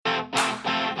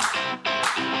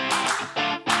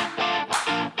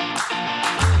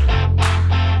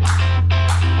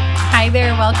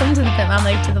there, welcome to the Fit Mom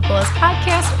Life to the Fullest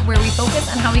podcast, where we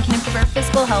focus on how we can improve our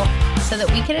physical health so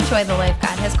that we can enjoy the life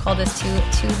God has called us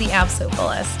to the absolute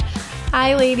fullest.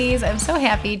 Hi ladies, I'm so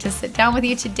happy to sit down with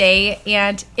you today,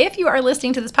 and if you are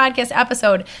listening to this podcast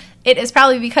episode, it is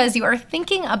probably because you are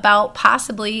thinking about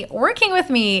possibly working with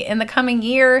me in the coming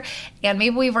year, and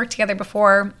maybe we've worked together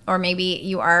before, or maybe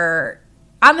you are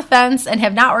on the fence and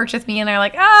have not worked with me and are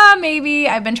like, maybe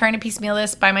I've been trying to piecemeal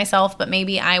this by myself, but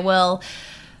maybe I will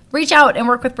reach out and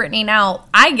work with Brittany now.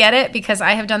 I get it because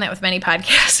I have done that with many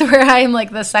podcasts where I'm like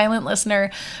the silent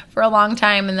listener for a long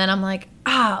time, and then I'm like,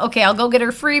 okay, I'll go get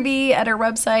her freebie at her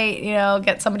website,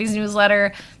 get somebody's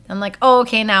newsletter. I'm like,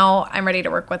 okay, now I'm ready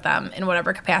to work with them in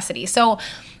whatever capacity. So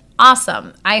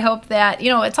awesome. I hope that,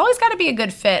 it's always got to be a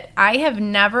good fit. I have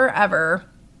never, ever,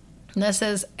 and this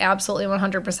is absolutely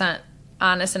 100%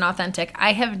 honest and authentic,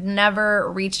 I have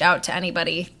never reached out to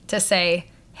anybody to say,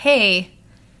 hey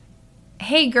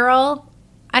girl,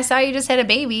 I saw you just had a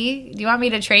baby. Do you want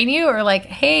me to train you? Or like,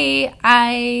 hey,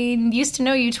 I used to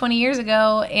know you 20 years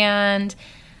ago and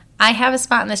I have a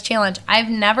spot in this challenge. I've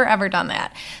never, ever done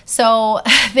that. So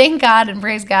thank God and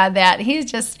praise God that He's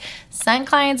just sent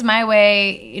clients my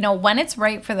way, when it's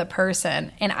right for the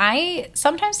person. And I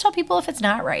sometimes tell people if it's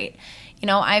not right.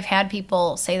 I've had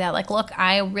people say that, like, look,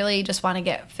 I really just want to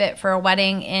get fit for a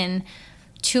wedding in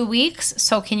 2 weeks,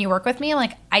 so can you work with me?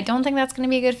 Like, I don't think that's going to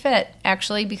be a good fit,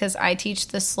 actually, because I teach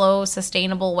the slow,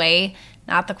 sustainable way,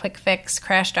 not the quick fix,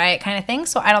 crash diet kind of thing,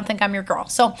 so I don't think I'm your girl.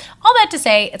 So all that to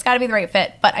say, it's got to be the right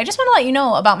fit, but I just want to let you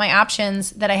know about my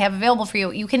options that I have available for you.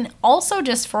 You can also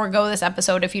just forego this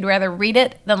episode if you'd rather read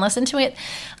it than listen to it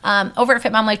over at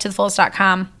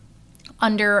fitmomlifetothefullest.com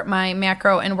under my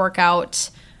macro and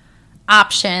workout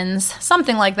options,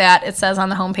 something like that. It says on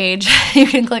the homepage. You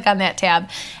can click on that tab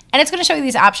and it's going to show you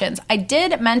these options. I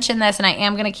did mention this, and I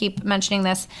am going to keep mentioning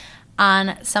this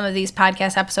on some of these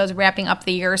podcast episodes wrapping up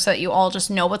the year so that you all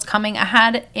just know what's coming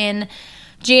ahead in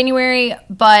January,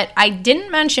 but I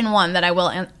didn't mention one that I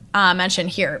will mention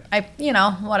here.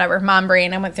 Whatever, mom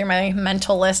brain. I went through my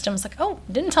mental list and was like,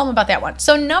 didn't tell them about that one.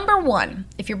 So number one,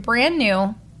 if you're brand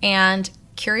new and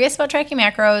curious about tracking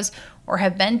macros, or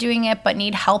have been doing it but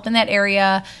need help in that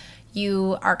area,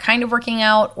 you are kind of working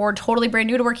out or totally brand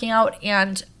new to working out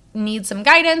and need some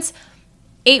guidance,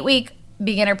 8-week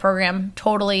beginner program,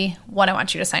 totally what I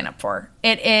want you to sign up for.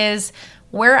 It is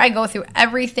where I go through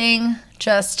everything,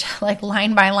 just like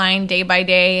line by line, day by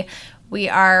day. We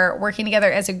are working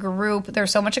together as a group.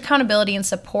 There's so much accountability and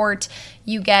support.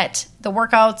 You get the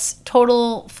workouts,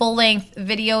 total full-length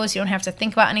videos. You don't have to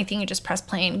think about anything. You just press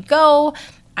play and go.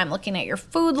 I'm looking at your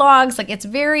food logs. Like, it's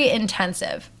very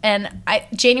intensive. And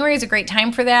January is a great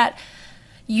time for that,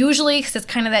 usually, because it's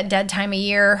kind of that dead time of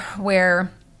year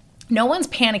where no one's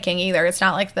panicking either. It's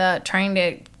not like the trying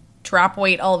to drop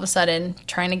weight all of a sudden,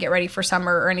 trying to get ready for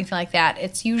summer or anything like that.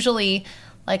 It's usually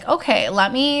like, okay,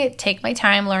 let me take my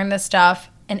time, learn this stuff,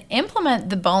 and implement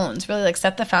the bones, really like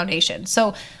set the foundation.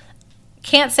 So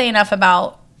can't say enough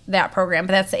about that program,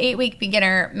 but that's the 8-week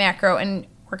beginner macro and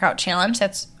workout challenge.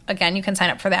 That's, again, you can sign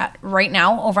up for that right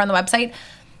now over on the website.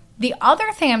 The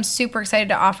other thing I'm super excited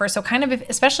to offer, so kind of,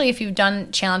 especially if you've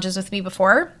done challenges with me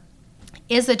before,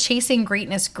 is the Chasing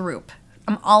Greatness group.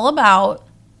 I'm all about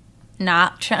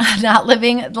not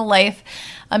living the life,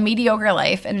 a mediocre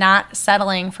life, and not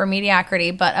settling for mediocrity,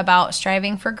 but about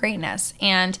striving for greatness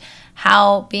and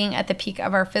how being at the peak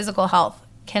of our physical health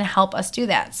can help us do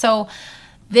that. So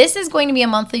this is going to be a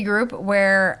monthly group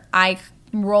where I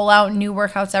roll out new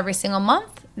workouts every single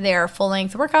month. They're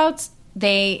full-length workouts.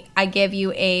 I give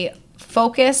you a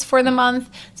focus for the month,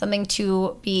 something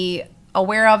to be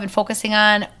aware of and focusing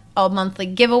on, a monthly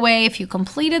giveaway if you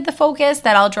completed the focus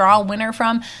that I'll draw a winner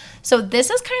from. So this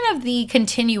is kind of the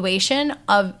continuation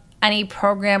of any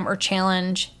program or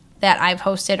challenge that I've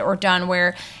hosted or done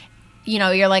where,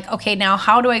 you're like, okay, now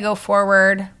how do I go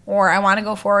forward? Or I want to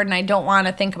go forward and I don't want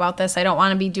to think about this. I don't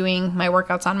want to be doing my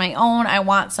workouts on my own. I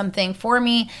want something for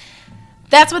me.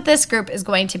 That's what this group is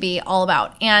going to be all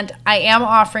about. And I am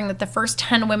offering that the first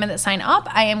 10 women that sign up,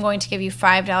 I am going to give you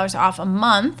 $5 off a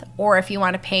month. Or if you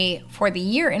want to pay for the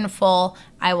year in full,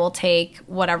 I will take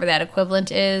whatever that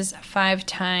equivalent is, 5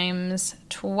 times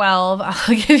 12.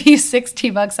 I'll give you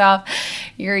 $60 off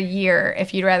your year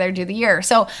if you'd rather do the year.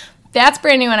 So that's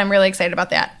brand new, and I'm really excited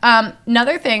about that.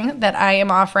 Another thing that I am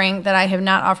offering that I have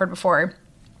not offered before,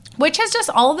 which has just,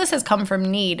 all of this has come from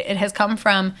need. It has come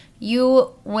from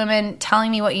you women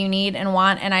telling me what you need and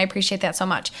want, and I appreciate that so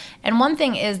much. And one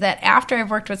thing is that after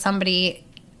I've worked with somebody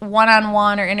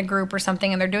one-on-one or in a group or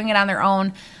something, and they're doing it on their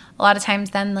own, a lot of times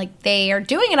then like they are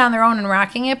doing it on their own and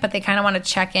rocking it, but they kind of want to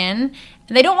check in.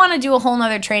 And they don't want to do a whole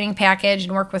nother training package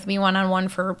and work with me one-on-one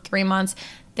for 3 months.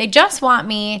 They just want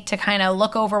me to kind of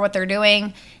look over what they're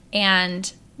doing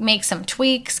and make some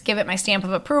tweaks, give it my stamp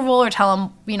of approval, or tell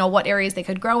them, what areas they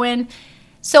could grow in.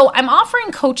 So I'm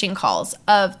offering coaching calls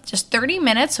of just 30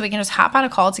 minutes so we can just hop on a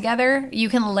call together. You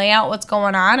can lay out what's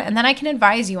going on, and then I can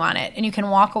advise you on it. And you can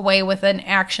walk away with an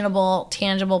actionable,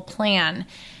 tangible plan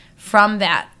from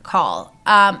that call.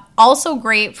 Also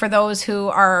great for those who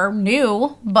are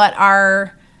new but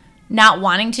are not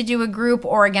wanting to do a group,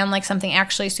 or again, like something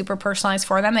actually super personalized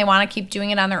for them. They want to keep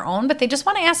doing it on their own, but they just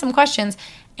want to ask some questions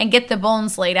and get the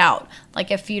bones laid out. Like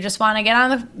if you just want to get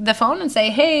on the phone and say,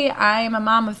 hey, I'm a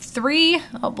mom of 3.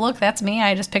 Oh, look, that's me.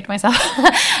 I just picked myself.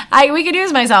 We could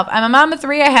use myself. I'm a mom of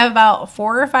 3. I have about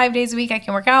 4 or 5 days a week I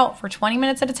can work out for 20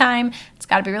 minutes at a time. It's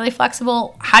got to be really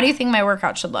flexible. How do you think my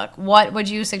workout should look? What would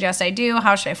you suggest I do?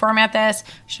 How should I format this?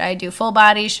 Should I do full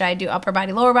body? Should I do upper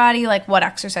body, lower body? Like what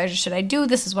exercises should I do?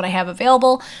 This is what I have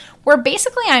available. Where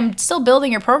basically I'm still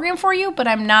building your program for you, but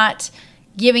I'm not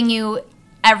giving you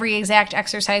every exact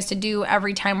exercise to do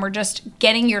every time. We're just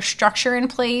getting your structure in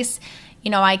place.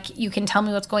 You can tell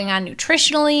me what's going on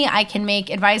nutritionally. I can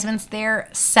make advisements there,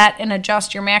 set and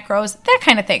adjust your macros, that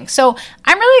kind of thing. So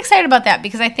I'm really excited about that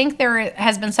because I think there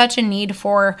has been such a need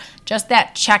for just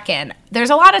that check-in. There's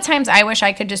a lot of times I wish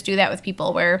I could just do that with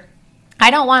people where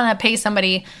I don't want to pay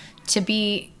somebody to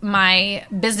be my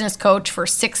business coach for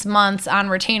 6 months on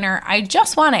retainer. I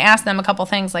just want to ask them a couple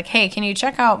things like, hey, can you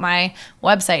check out my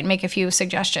website and make a few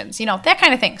suggestions? That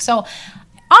kind of thing. So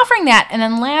offering that. And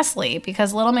then lastly,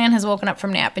 because little man has woken up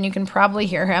from nap and you can probably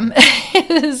hear him,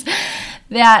 is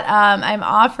that I'm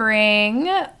offering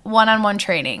one-on-one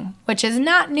training, which is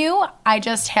not new. I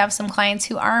just have some clients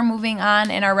who are moving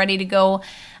on and are ready to go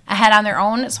ahead on their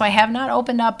own. So I have not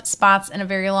opened up spots in a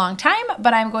very long time,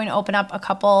 but I'm going to open up a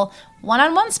couple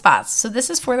one-on-one spots. So this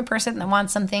is for the person that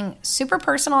wants something super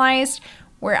personalized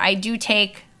where I do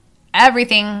take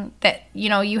everything that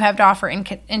you have to offer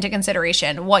into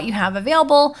consideration, what you have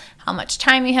available, how much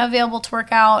time you have available to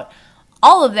work out,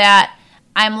 all of that.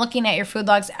 I'm looking at your food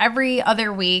logs every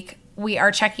other week. We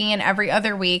are checking in every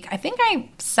other week. I think I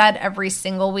said every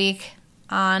single week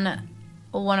on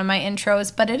one of my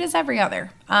intros, but it is every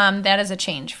other. That is a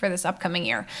change for this upcoming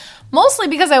year. Mostly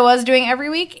because I was doing every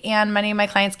week and many of my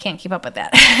clients can't keep up with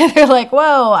that. They're like,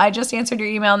 whoa, I just answered your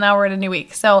email. Now we're in a new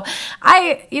week. So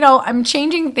I'm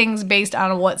changing things based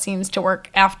on what seems to work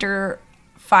after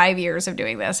 5 years of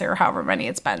doing this or however many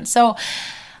it's been. So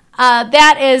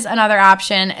that is another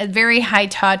option. A very high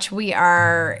touch. We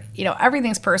are,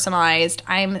 everything's personalized.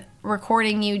 I'm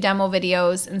recording you demo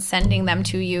videos and sending them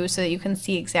to you so that you can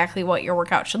see exactly what your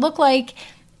workout should look like.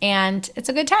 And it's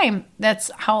a good time.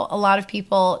 That's how a lot of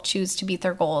people choose to beat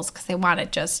their goals because they want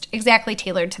it just exactly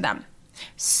tailored to them.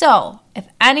 So if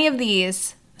any of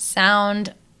these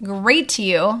sound great to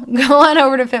you, go on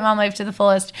over to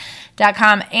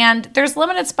fitmomlifetothefullest.com. And there's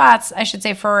limited spots, I should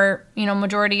say, for,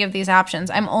 majority of these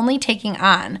options. I'm only taking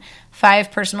on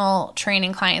 5 personal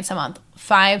training clients a month,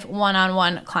 5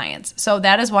 one-on-one clients. So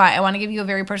that is why I want to give you a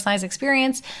very personalized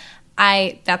experience.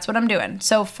 That's what I'm doing.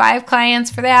 So 5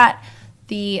 clients for that.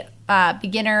 The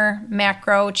beginner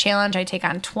macro challenge, I take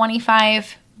on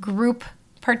 25 group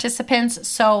participants.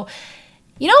 So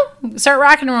start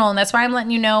rocking and rolling. That's why I'm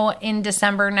letting you know in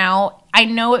December now. I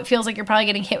know it feels like you're probably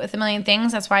getting hit with a million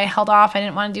things. That's why I held off. I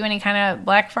didn't want to do any kind of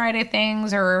Black Friday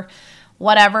things or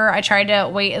whatever. I tried to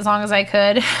wait as long as I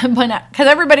could, but because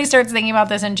everybody starts thinking about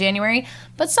this in January.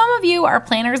 But some of you are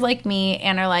planners like me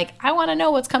and are like, I want to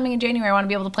know what's coming in January. I want to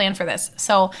be able to plan for this.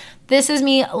 So this is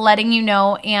me letting you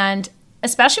know. And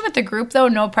especially with the group though,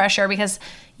 no pressure, because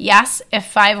yes, if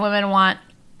 5 women want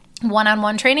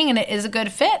one-on-one training and it is a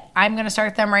good fit, I'm going to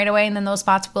start them right away and then those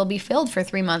spots will be filled for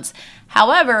 3 months.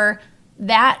 However,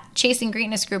 that Chasing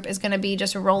Greatness group is going to be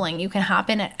just rolling. You can hop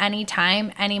in at any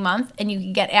time, any month, and you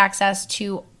can get access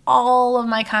to all of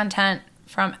my content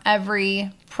from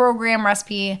every program,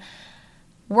 recipe,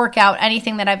 workout,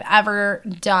 anything that I've ever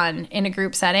done in a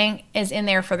group setting is in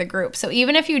there for the group. So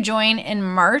even if you join in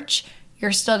March,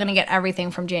 you're still going to get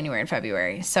everything from January and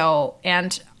February. So,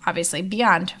 and obviously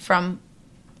beyond from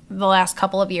the last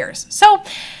couple of years. So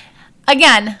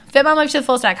again,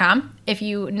 fitmomlifetothefullest.com. If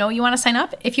you know you want to sign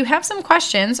up, if you have some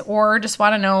questions or just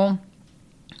want to know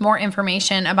more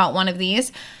information about one of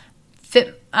these,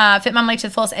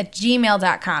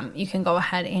 fitmomlifetothefullest@gmail.com. You can go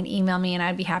ahead and email me and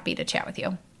I'd be happy to chat with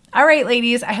you. All right,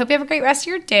 ladies, I hope you have a great rest of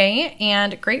your day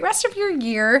and great rest of your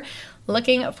year.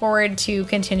 Looking forward to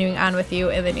continuing on with you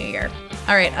in the new year.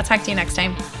 All right, I'll talk to you next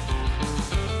time.